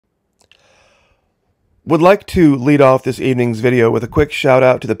Would like to lead off this evening's video with a quick shout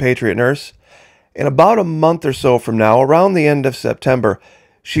out to the Patriot Nurse. In about a month or so from now, around the end of September,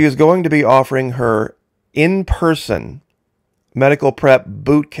 she is going to be offering her in-person medical prep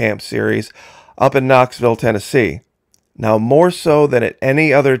boot camp series up in Knoxville, Tennessee. Now, more so than at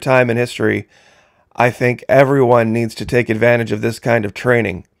any other time in history, I think everyone needs to take advantage of this kind of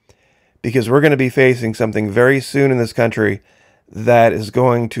training, because we're going to be facing something very soon in this country that is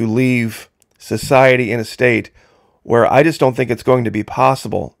going to leave society in a state where I just don't think it's going to be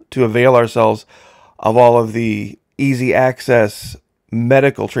possible to avail ourselves of all of the easy access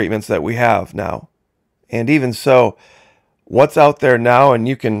medical treatments that we have now. And even so, what's out there now, and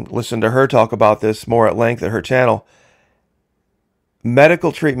you can listen to her talk about this more at length at her channel,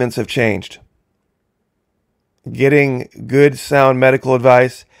 medical treatments have changed. Getting good, sound medical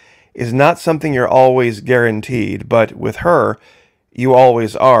advice is not something you're always guaranteed, but with her, you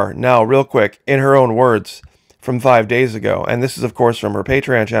always are. Now, real quick, in her own words from 5 days ago, and this is, of course, from her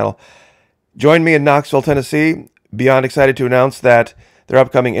Patreon channel, join me in Knoxville, Tennessee. Beyond excited to announce that their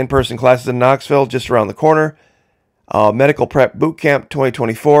upcoming in-person classes in Knoxville, just around the corner. Medical Prep Boot Camp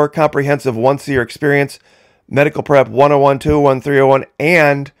 2024, comprehensive once-a-year experience, Medical Prep 101, 201, 301,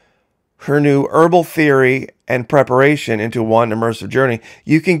 and her new herbal theory and preparation into one immersive journey.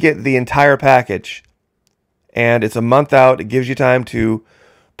 You can get the entire package, and it's a month out. It gives you time to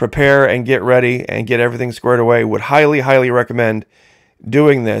prepare and get ready and get everything squared away. Would highly, highly recommend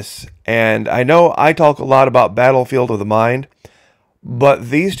doing this. And I know I talk a lot about Battlefield of the Mind, but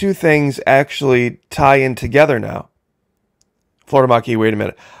these two things actually tie in together now. Florida Maquis, wait a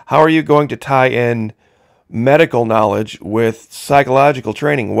minute. How are you going to tie in medical knowledge with psychological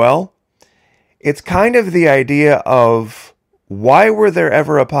training? Well, it's kind of the idea of, why were there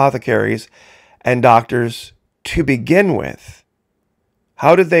ever apothecaries and doctors to begin with?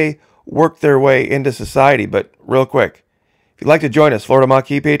 How did they work their way into society? But real quick, if you'd like to join us, Florida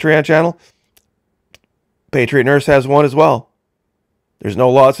Maquis Patreon channel, Patriot Nurse has one as well. There's no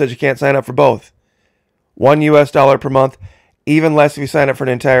law that says you can't sign up for both. $1 US per month, even less if you sign up for an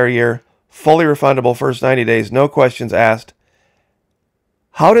entire year, fully refundable first 90 days, no questions asked.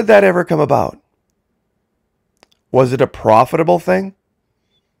 How did that ever come about? Was it a profitable thing?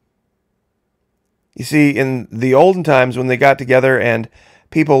 You see, in the olden times when they got together and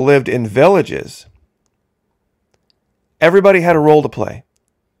people lived in villages, everybody had a role to play.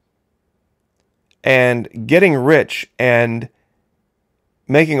 And getting rich and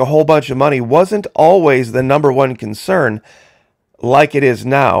making a whole bunch of money wasn't always the number one concern like it is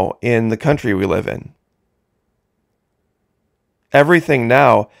now in the country we live in. Everything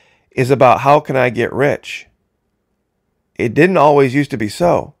now is about, how can I get rich? It didn't always used to be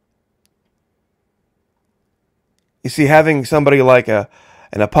so. You see, having somebody like an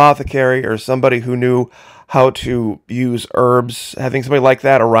apothecary or somebody who knew how to use herbs, having somebody like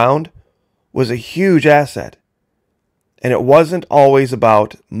that around was a huge asset. And it wasn't always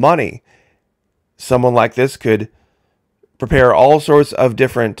about money. Someone like this could prepare all sorts of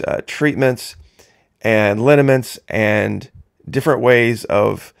different treatments and liniments and different ways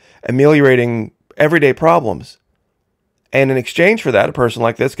of ameliorating everyday problems. And in exchange for that, a person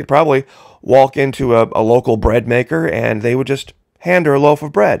like this could probably walk into a local bread maker and they would just hand her a loaf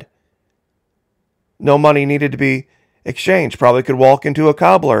of bread. No money needed to be exchanged. Probably could walk into a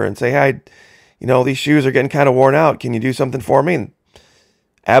cobbler and say, hey, you know, these shoes are getting kind of worn out. Can you do something for me? And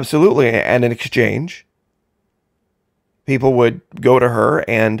absolutely. And in exchange, people would go to her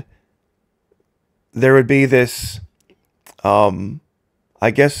and there would be this,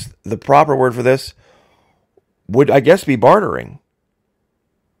 I guess the proper word for this would, I guess, be bartering,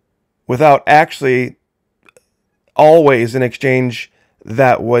 without actually always an exchange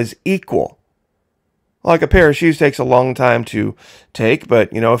that was equal. Like a pair of shoes takes a long time to take,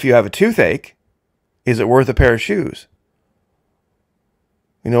 but, you know, if you have a toothache, is it worth a pair of shoes?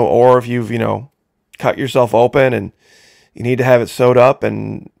 You know, or if you've, you know, cut yourself open and you need to have it sewed up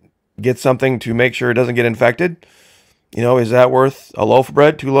and get something to make sure it doesn't get infected, you know, is that worth a loaf of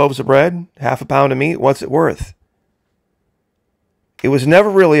bread, 2 loaves of bread, half a pound of meat? What's it worth? It was never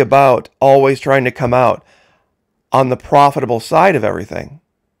really about always trying to come out on the profitable side of everything.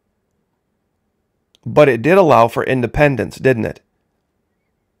 But it did allow for independence, didn't it?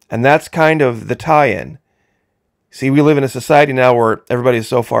 And that's kind of the tie-in. See, we live in a society now where everybody is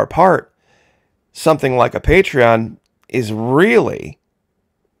so far apart. Something like a Patreon is really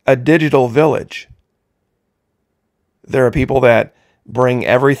a digital village. There are people that bring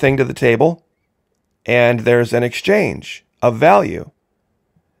everything to the table, and there's an exchange of value.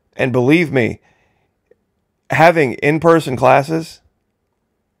 And believe me, having in-person classes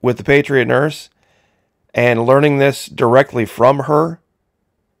with the Patriot Nurse And learning this directly from her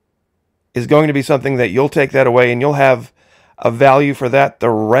is going to be something that you'll take that away and you'll have a value for that the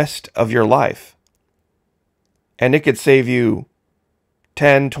rest of your life. And it could save you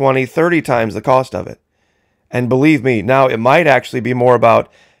 10, 20, 30 times the cost of it. And believe me, now it might actually be more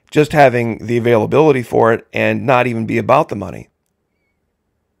about just having the availability for it and not even be about the money.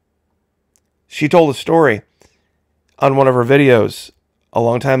 She told a story on one of her videos a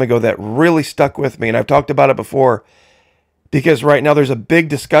long time ago that really stuck with me, and I've talked about it before, because right now there's a big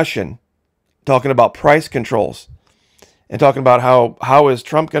discussion talking about price controls and talking about how is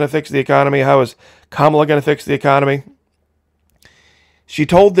Trump going to fix the economy, how is Kamala going to fix the economy. She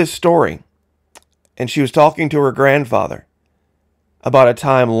told this story, and she was talking to her grandfather about a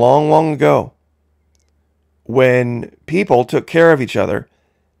time long, long ago when people took care of each other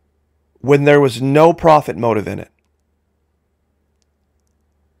when there was no profit motive in it.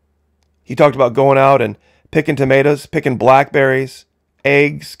 He talked about going out and picking tomatoes, picking blackberries,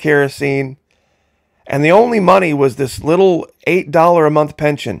 eggs, kerosene, and the only money was this little $8 a month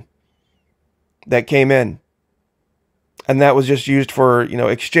pension that came in. And that was just used for,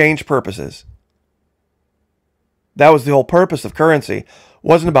 exchange purposes. That was the whole purpose of currency. It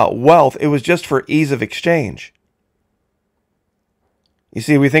wasn't about wealth. It was just for ease of exchange. You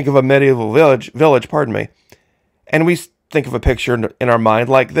see, we think of a medieval village, and we think of a picture in our mind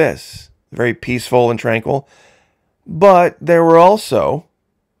like this, very peaceful and tranquil. But there were also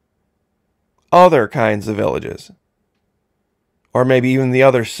other kinds of villages, or maybe even the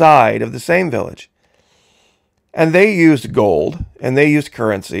other side of the same village. And they used gold and they used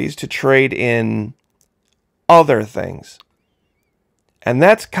currencies to trade in other things. And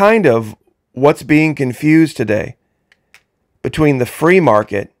that's kind of what's being confused today between the free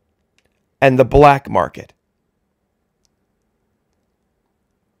market and the black market.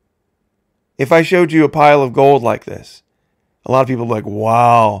 If I showed you a pile of gold like this, a lot of people are like,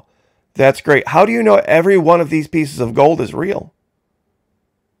 wow, that's great. How do you know every one of these pieces of gold is real?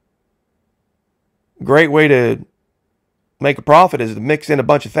 Great way to make a profit is to mix in a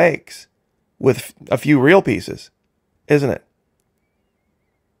bunch of fakes with a few real pieces, isn't it?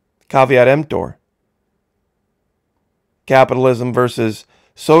 Caveat emptor. Capitalism versus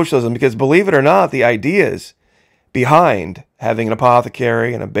socialism, because believe it or not, the ideas behind having an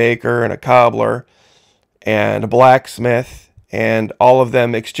apothecary and a baker and a cobbler and a blacksmith and all of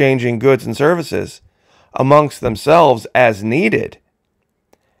them exchanging goods and services amongst themselves as needed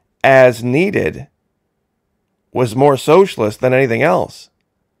was more socialist than anything else.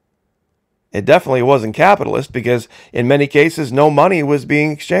 It definitely wasn't capitalist because in many cases no money was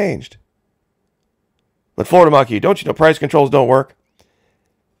being exchanged. But Florida Monkey, don't you know price controls don't work?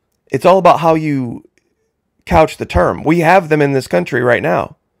 It's all about how you couch the term. We have them in this country right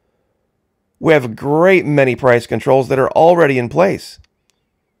now. We have a great many price controls that are already in place.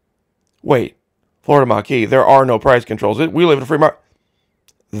 Wait, Florida Monkey, there are no price controls. We live in a free market.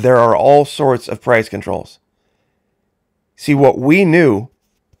 There are all sorts of price controls. See, what we knew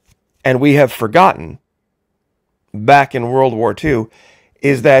and we have forgotten back in World War II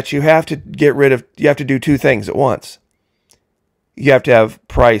is that you have to do two things at once. You have to have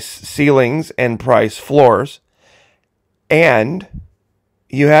price ceilings and price floors, and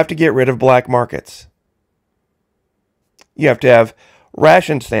you have to get rid of black markets. You have to have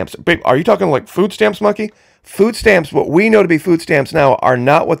ration stamps. Babe, are you talking like food stamps, Monkey? Food stamps, what we know to be food stamps now, are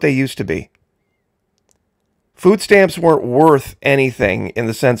not what they used to be. Food stamps weren't worth anything in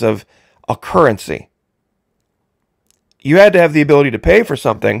the sense of a currency. You had to have the ability to pay for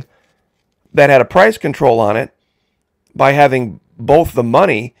something that had a price control on it by having both the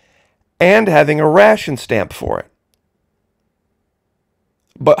money and having a ration stamp for it.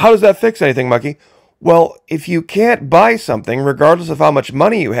 But how does that fix anything, Monkey? Well, if you can't buy something, regardless of how much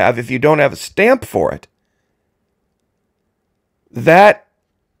money you have, if you don't have a stamp for it, that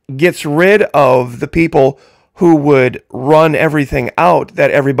gets rid of the people who would run everything out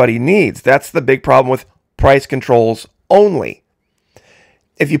that everybody needs. That's the big problem with price controls only.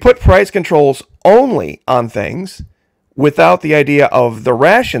 If you put price controls only on things without the idea of the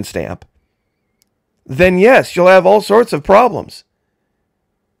ration stamp, then yes, you'll have all sorts of problems.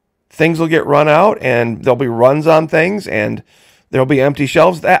 Things will get run out and there'll be runs on things and there'll be empty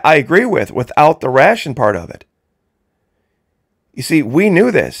shelves. That I agree with, without the ration part of it. You see, we knew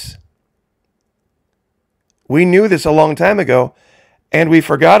this. We knew this a long time ago, and we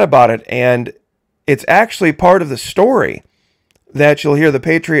forgot about it, and it's actually part of the story that you'll hear the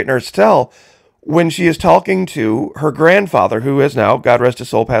Patriot Nurse tell when she is talking to her grandfather, who has now, God rest his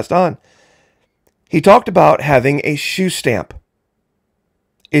soul, passed on. He talked about having a shoe stamp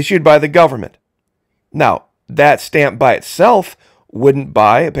issued by the government Now, that stamp by itself wouldn't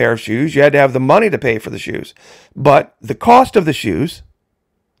buy a pair of shoes. You had to have the money to pay for the shoes. But the cost of the shoes,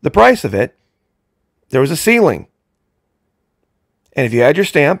 the price of it, there was a ceiling. And if you had your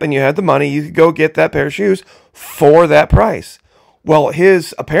stamp and you had the money, you could go get that pair of shoes for that price. Well,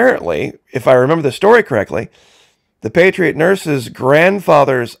 apparently, if I remember the story correctly, the Patriot Nurse's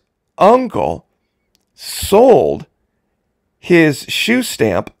grandfather's uncle sold his shoe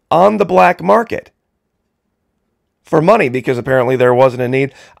stamp on the black market for money because apparently there wasn't a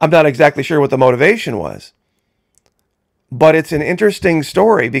need. I'm not exactly sure what the motivation was. But it's an interesting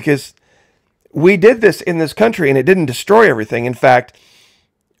story because we did this in this country and it didn't destroy everything. In fact,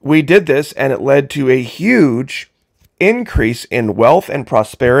 we did this and it led to a huge increase in wealth and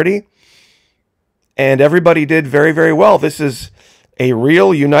prosperity. And everybody did very, very well. This is a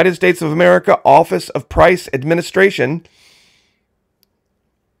real United States of America Office of Price Administration,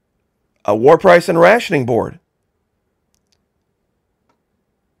 a War Price and Rationing Board.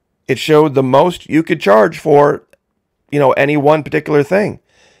 It showed the most you could charge for, any one particular thing.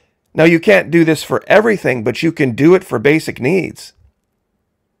 Now, you can't do this for everything, but you can do it for basic needs.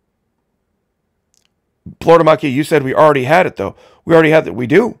 Florida Monkey, you said we already had it, though. We already have it. We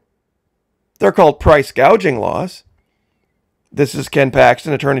do. They're called price gouging laws. This is Ken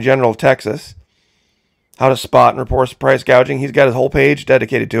Paxton, Attorney General of Texas. How to spot and report price gouging. He's got his whole page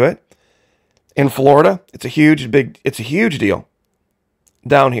dedicated to it. In Florida, it's a huge deal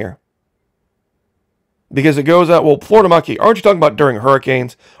down here. Because it goes out, well, Florida Monkey, aren't you talking about during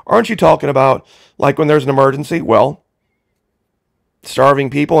hurricanes? Aren't you talking about like when there's an emergency? Well, starving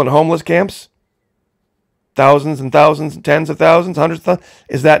people in homeless camps, thousands and thousands, tens of thousands, hundreds of thousands.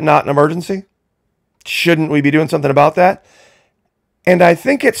 Is that not an emergency? Shouldn't we be doing something about that? And I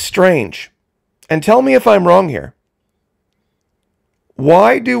think it's strange. And tell me if I'm wrong here.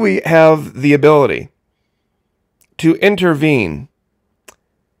 Why do we have the ability to intervene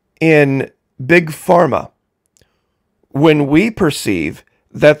in Big Pharma when we perceive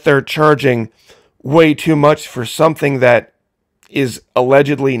that they're charging way too much for something that is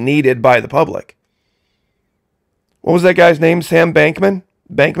allegedly needed by the public? What was that guy's name? Sam Bankman?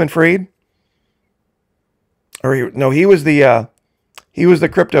 Bankman-Fried? He was the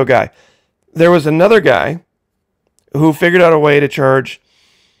crypto guy. There was another guy who figured out a way to charge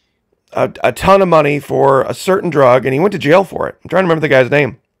a ton of money for a certain drug, and he went to jail for it. I'm trying to remember the guy's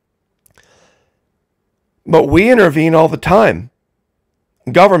name. But we intervene all the time,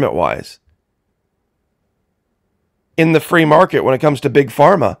 government-wise, in the free market when it comes to Big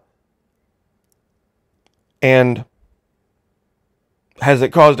Pharma. And has it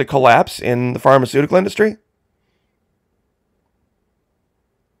caused a collapse in the pharmaceutical industry?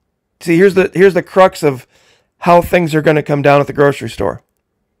 See, here's the crux of how things are going to come down at the grocery store.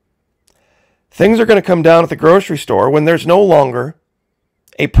 Things are going to come down at the grocery store when there's no longer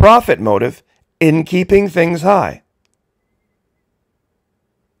a profit motive in keeping things high.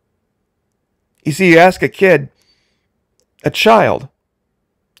 You see, you ask a child,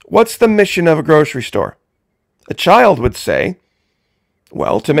 what's the mission of a grocery store? A child would say,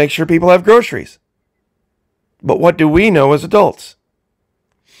 well, to make sure people have groceries. But what do we know as adults?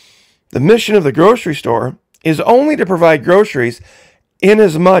 The mission of the grocery store is only to provide groceries in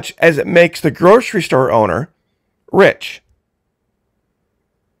as much as it makes the grocery store owner rich.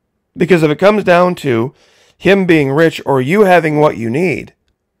 Because if it comes down to him being rich or you having what you need,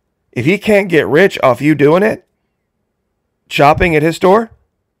 if he can't get rich off you doing it, shopping at his store,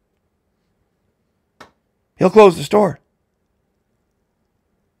 he'll close the store.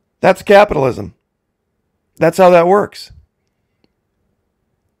 That's capitalism. That's how that works.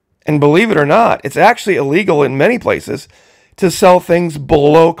 And believe it or not, it's actually illegal in many places to sell things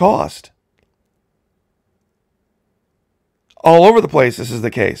below cost. All over the place, this is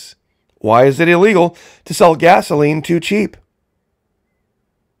the case. Why is it illegal to sell gasoline too cheap?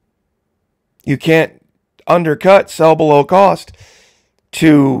 You can't undercut, sell below cost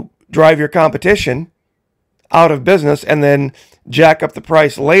to drive your competition out of business and then jack up the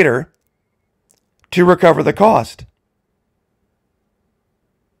price later to recover the cost.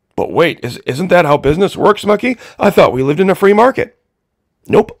 But wait, isn't that how business works, Mucky? I thought we lived in a free market.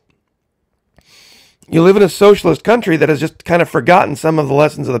 Nope. You live in a socialist country that has just kind of forgotten some of the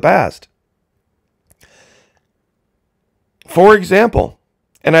lessons of the past. For example,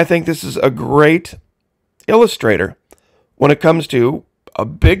 and I think this is a great illustrator when it comes to a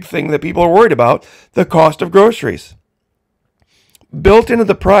big thing that people are worried about, the cost of groceries. Built into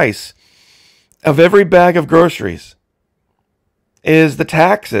the price of every bag of groceries is the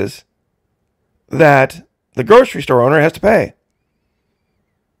taxes that the grocery store owner has to pay.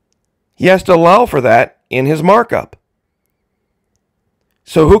 He has to allow for that in his markup.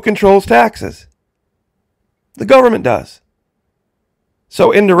 So who controls taxes? The government does.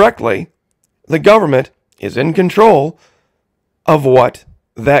 So indirectly, the government is in control of what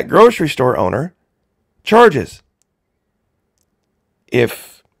that grocery store owner charges.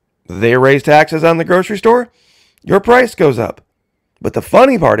 If they raise taxes on the grocery store, your price goes up. But the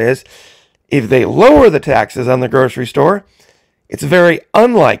funny part is, if they lower the taxes on the grocery store, it's very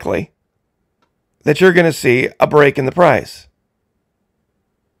unlikely that you're going to see a break in the price.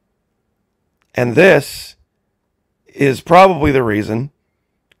 And this is probably the reason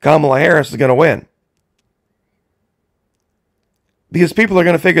Kamala Harris is going to win. Because people are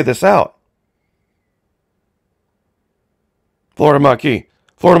going to figure this out. Florida Mucky.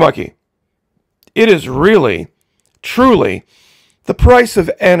 It is really, truly the price of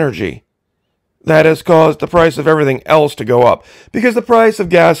energy that has caused the price of everything else to go up. Because the price of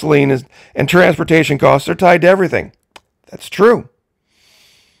gasoline and transportation costs are tied to everything. That's true.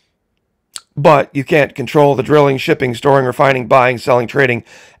 But you can't control the drilling, shipping, storing, refining, buying, selling, trading,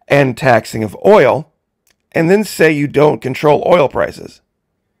 and taxing of oil, and then say you don't control oil prices,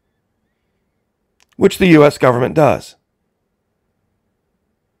 which the U.S. government does.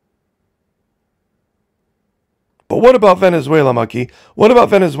 But what about Venezuela, Monkey? What about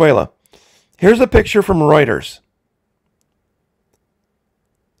Venezuela? Here's a picture from Reuters.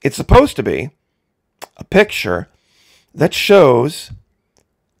 It's supposed to be a picture that shows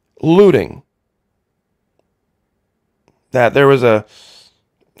looting. That there was a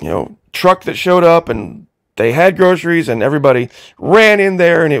truck that showed up and they had groceries and everybody ran in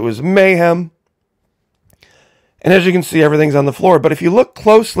there and it was mayhem. And as you can see, everything's on the floor. But if you look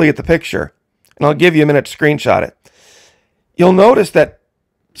closely at the picture, and I'll give you a minute to screenshot it, you'll notice that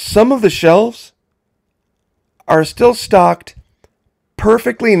some of the shelves are still stocked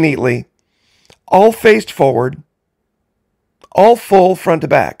perfectly neatly, all faced forward, all full front to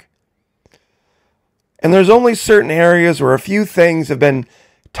back. And there's only certain areas where a few things have been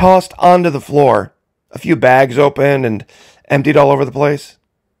tossed onto the floor, a few bags opened and emptied all over the place.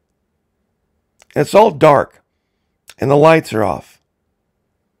 And it's all dark, and the lights are off.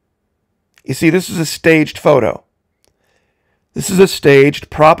 You see, this is a staged photo. This is a staged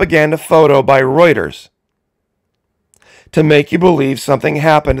propaganda photo by Reuters to make you believe something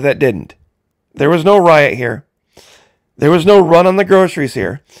happened that didn't. There was no riot here. There was no run on the groceries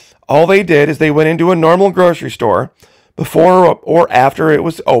here. All they did is they went into a normal grocery store before or after it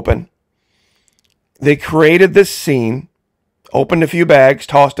was open. They created this scene, opened a few bags,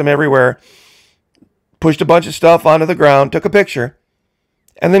 tossed them everywhere, pushed a bunch of stuff onto the ground, took a picture,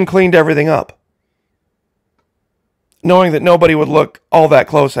 and then cleaned everything up, knowing that nobody would look all that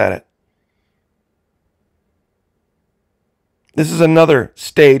close at it. This is another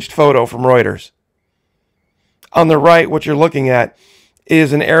staged photo from Reuters. On the right, what you're looking at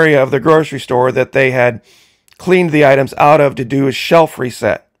is an area of the grocery store that they had cleaned the items out of to do a shelf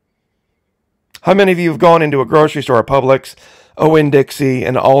reset. How many of you have gone into a grocery store, Publix, a Winn-Dixie,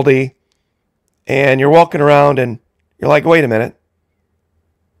 an Aldi, and you're walking around and you're like, wait a minute,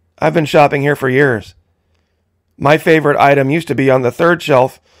 I've been shopping here for years. My favorite item used to be on the third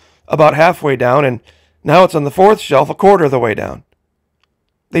shelf about halfway down, and now it's on the fourth shelf a quarter of the way down.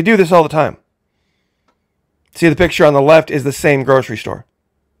 They do this all the time. See, the picture on the left is the same grocery store,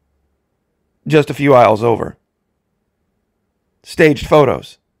 just a few aisles over. Staged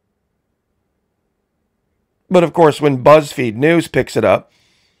photos. But of course, when BuzzFeed News picks it up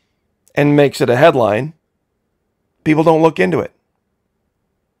and makes it a headline, people don't look into it.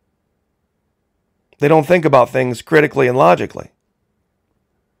 They don't think about things critically and logically.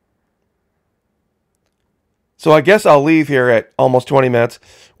 So I guess I'll leave here at almost 20 minutes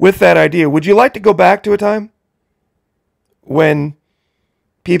with that idea. Would you like to go back to a time when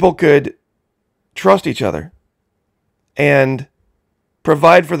people could trust each other and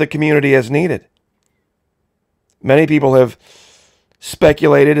provide for the community as needed? Many people have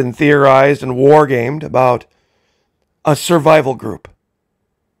speculated and theorized and wargamed about a survival group.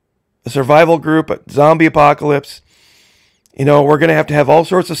 A survival group, a zombie apocalypse. You know, we're going to have all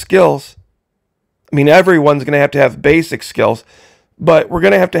sorts of skills. I mean, everyone's going to have basic skills, but we're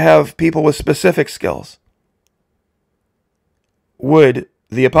going to have people with specific skills. Would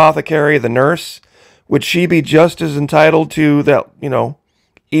the apothecary, the nurse, would she be just as entitled to that,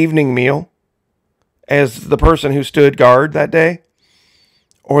 evening meal as the person who stood guard that day?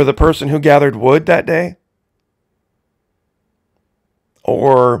 Or the person who gathered wood that day?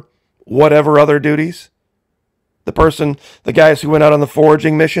 Or whatever other duties? The guys who went out on the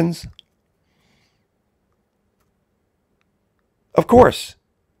foraging missions? Of course.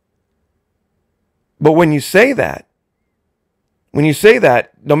 But when you say that,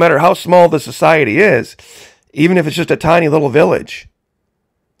 no matter how small the society is, even if it's just a tiny little village,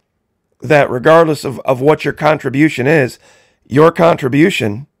 that regardless of what your contribution is, your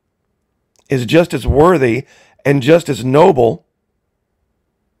contribution is just as worthy and just as noble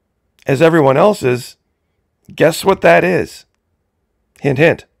as everyone else's, guess what that is? Hint,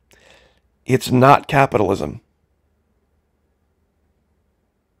 hint. It's not capitalism.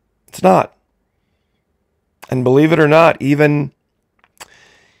 It's not. And believe it or not, even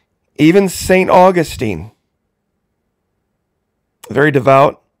St. Augustine, a very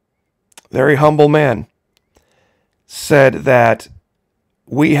devout, very humble man, said that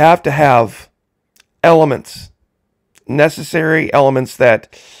we have to have elements, necessary elements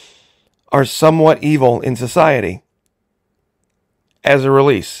that are somewhat evil in society as a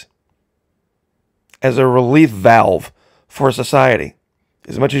release, as a relief valve for society.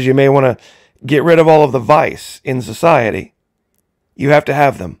 As much as you may want to get rid of all of the vice in society, you have to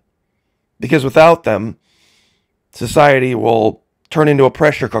have them. Because without them, society will turn into a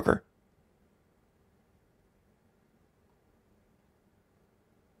pressure cooker.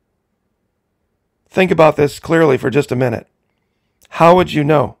 Think about this clearly for just a minute. How would you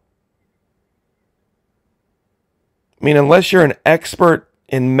know? I mean, unless you're an expert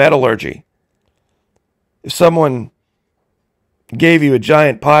in metallurgy, if someone gave you a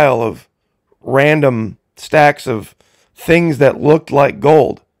giant pile of random stacks of things that looked like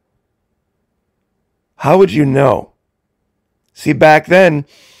gold, how would you know? See, back then,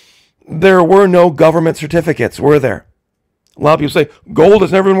 there were no government certificates, were there? A lot of people say, gold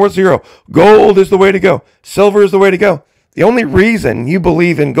has never been worth zero. Gold is the way to go. Silver is the way to go. The only reason you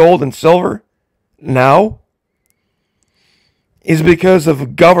believe in gold and silver now is because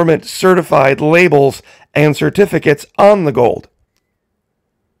of government certified labels and certificates on the gold.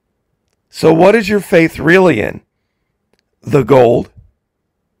 So what is your faith really in? The gold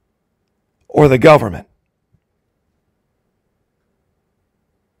or the government?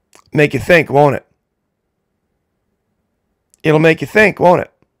 Make you think, won't it? It'll make you think, won't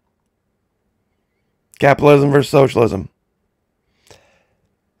it? Capitalism versus socialism.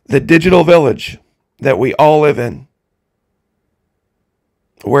 The digital village that we all live in,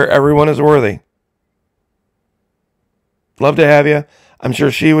 where everyone is worthy. Love to have you. I'm sure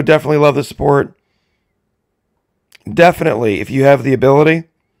she would definitely love the support. Definitely, if you have the ability,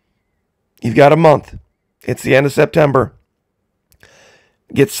 you've got a month. It's the end of September.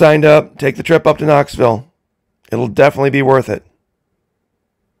 Get signed up. Take the trip up to Knoxville. It'll definitely be worth it.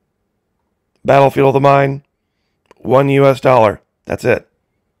 Battlefield of the Mind, $1 US. That's it.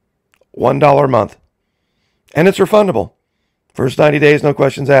 $1 a month. And it's refundable. First 90 days, no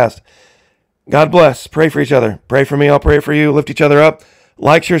questions asked. God bless. Pray for each other. Pray for me. I'll pray for you. Lift each other up.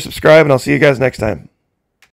 Like, share, subscribe, and I'll see you guys next time.